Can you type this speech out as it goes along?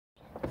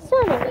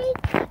Sonic,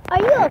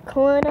 are you a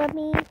clone of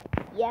me?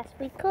 Yes,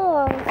 we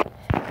cool.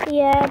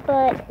 Yeah,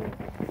 but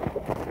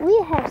we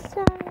have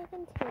Sonic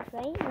and Tails,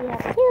 right? We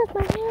have Tails,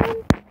 my man.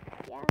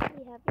 Yeah,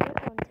 we have your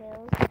own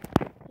Tails.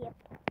 Yep.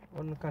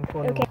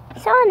 Okay.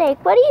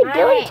 Sonic, what are you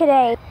doing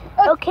today?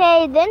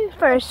 Okay, then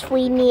first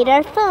we need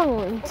our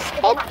phones.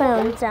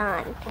 Headphones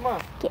on. Come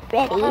on. Get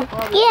ready.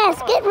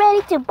 Yes, get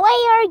ready to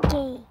play our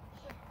game.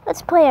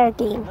 Let's play our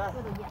game.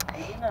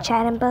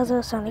 Chad and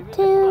Bozo, Sonic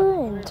 2,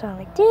 and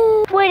Sonic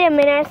 2. Wait a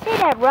minute, I said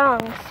that wrong.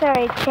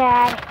 Sorry,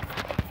 Chad.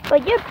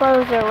 But you're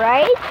Bozo,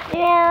 right?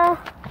 Yeah.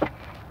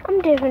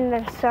 I'm different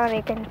than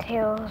Sonic and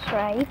Tails,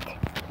 right?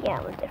 Yeah,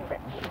 we're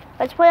different.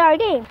 Let's play our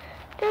game.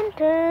 Dun,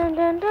 dun,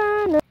 dun,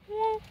 dun, dun.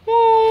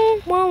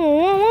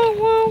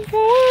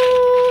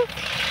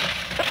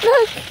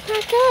 Look,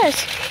 that's us.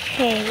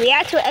 Hey, we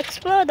have to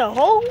explore the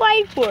whole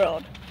wide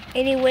world.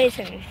 Anyways,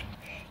 and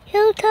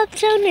Hilltop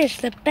Zone is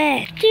the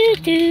best. Do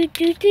do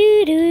do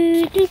do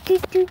do do do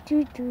do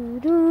do do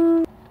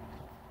do.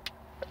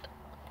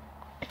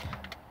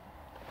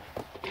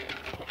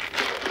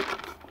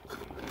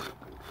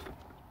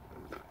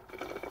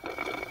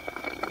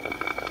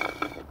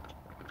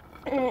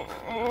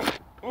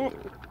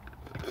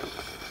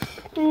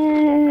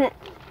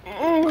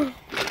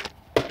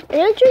 Do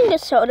you drink a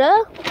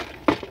soda?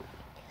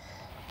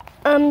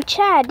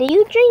 Chad, do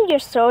you drink your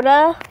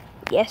soda?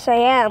 Yes, I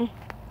am.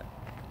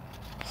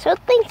 So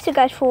thanks you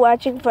guys for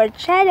watching for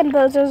Chad and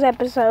Bozo's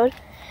episode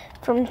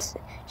from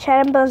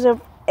Chad and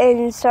Bozo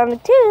in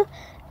Sonic 2.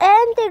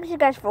 And thanks you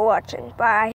guys for watching. Bye.